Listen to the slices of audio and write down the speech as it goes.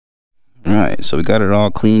Alright, so we got it all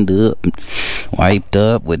cleaned up, wiped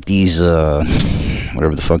up with these,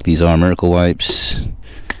 whatever the fuck these are, miracle wipes.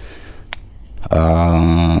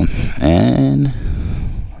 And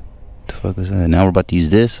what the fuck was that? Now we're about to use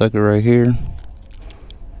this sucker right here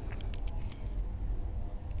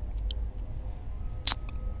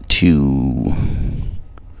to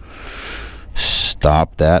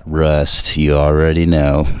stop that rust. You already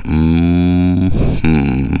know.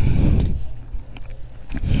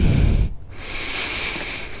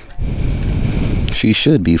 She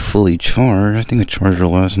should be fully charged. I think I charged her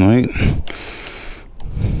last night.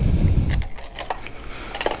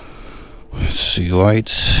 Let's see,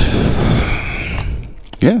 lights.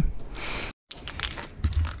 Yeah.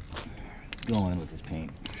 Let's go in with this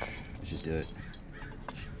paint. Let's just do it.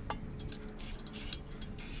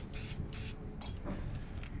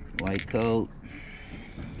 White coat.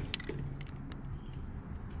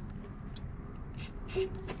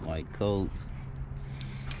 White coat.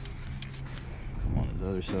 Come on the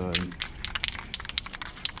other side.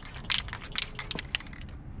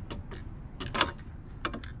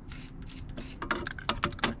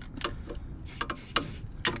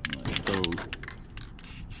 White coat.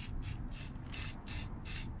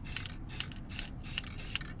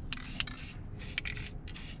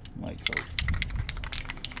 White coat.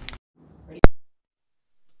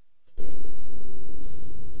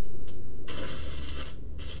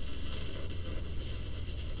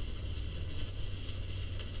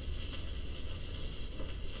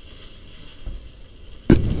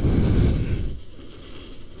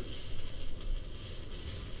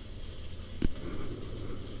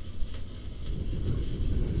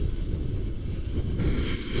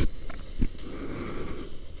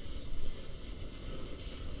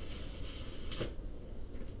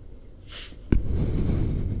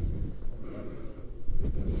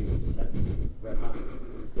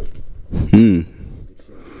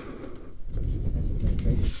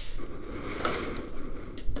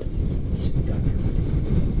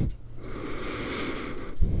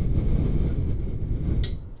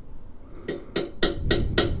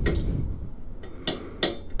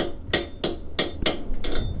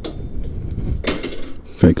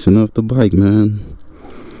 Fixing up the bike, man.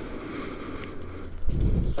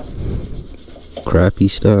 Crappy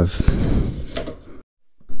stuff.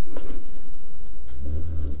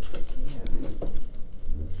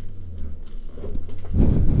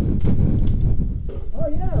 Oh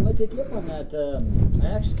yeah, I'm gonna take you up on that.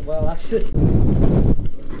 Actually.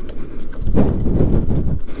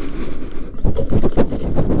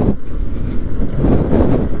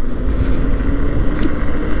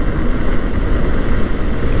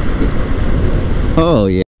 Oh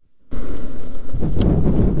yeah.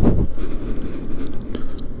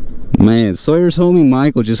 Man, Sawyer's homie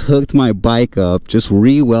Michael just hooked my bike up, just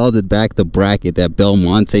re-welded back the bracket that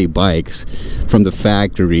Belmonte bikes from the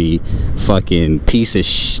factory fucking piece of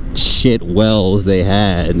shit welds they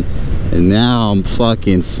had. And now I'm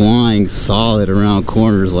fucking flying solid around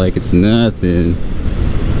corners like it's nothing.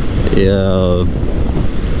 Yo,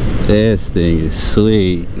 this thing is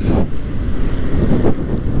sweet.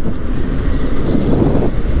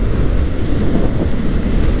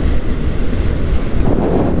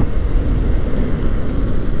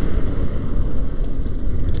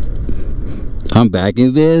 I'm back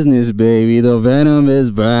in business, baby. The Venom is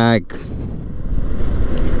back.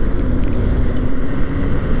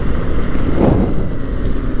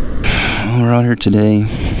 We're out here today.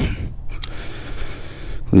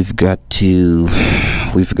 We got the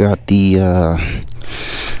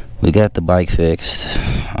bike fixed.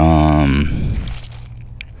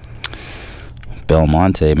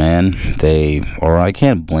 Belmonte, man, I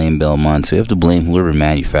can't blame Belmonte. We have to blame whoever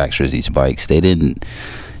manufactures these bikes. They didn't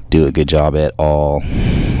do a good job at all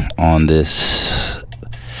on this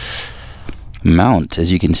mount.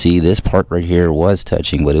 As you can see, this part right here was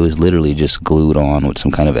touching, but it was literally just glued on with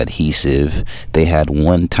some kind of adhesive. They had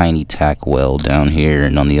one tiny tack weld down here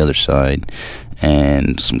and on the other side,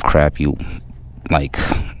 and some crappy like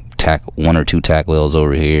one or two tack welds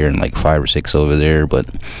over here and like 5 or 6 over there. But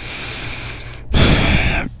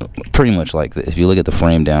pretty much like this. If you look at the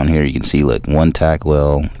frame down here, you can see like 1 tack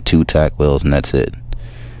weld, 2 tack welds, and that's it.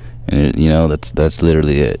 And you know, that's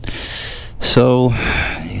literally it. So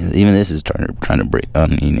even this is trying to break. I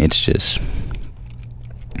mean, it's just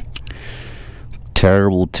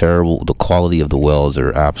terrible. The quality of the welds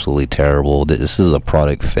are absolutely terrible. This is a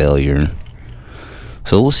product failure.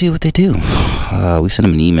 So we'll see what they do. We sent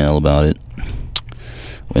them an email about it,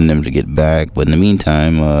 waiting them to get back. But in the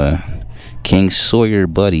meantime, King Sawyer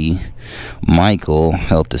buddy Michael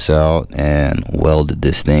helped us out and welded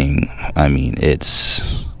this thing. I mean, it's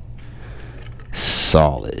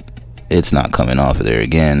solid. It's not coming off of there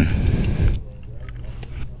again.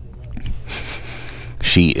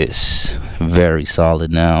 She is very solid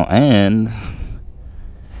now, and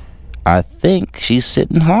I think she's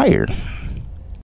sitting higher.